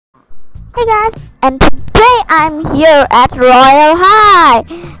Hey guys, and today I'm here at Royal High,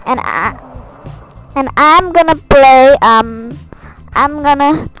 and I'm gonna play I'm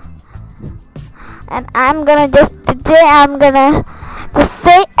gonna just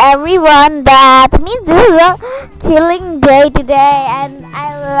say everyone that means this is a killing day today, and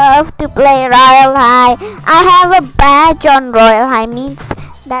I love to play Royal High. I have a badge on Royal High, means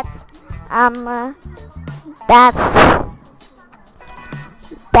that's that's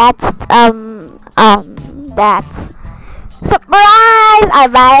that's surprise. I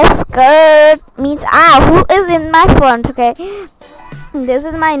buy a skirt, means who is in my front? Okay, this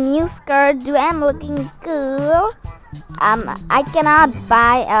is my new skirt. Do I'm looking cool? I cannot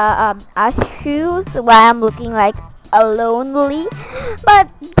buy a shoes while I'm looking like a lonely, but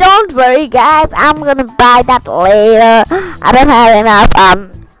don't worry guys, I'm gonna buy that later. I don't have enough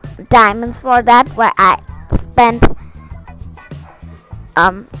diamonds for that, why I spent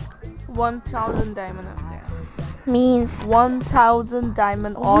 1,000 diamond on there. means 1,000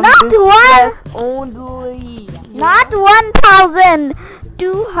 diamond on not this one, dress only. not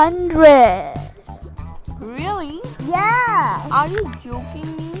 1,200. Really? Yeah. Are you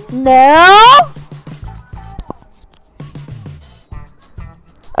joking me? No.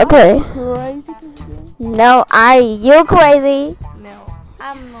 Okay. Crazy today? No, are you crazy? No,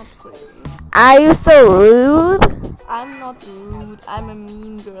 I'm not crazy. Are you so rude? I'm not rude. I'm a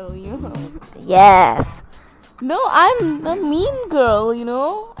mean girl, you know. Yes. No, I'm a mean girl, you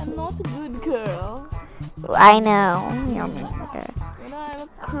know. I'm not a good girl. I know. You're mean. You know, I'm a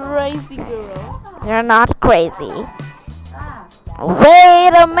crazy girl. You're not crazy.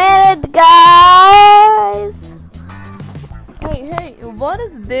 Wait a minute, guys. Hey, what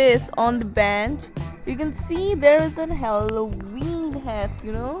is this on the bench? You can see there is a Halloween hat,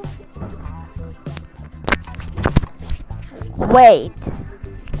 you know. Wait.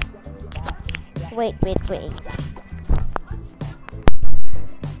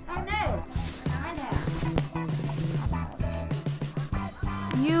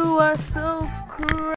 You are so crazy.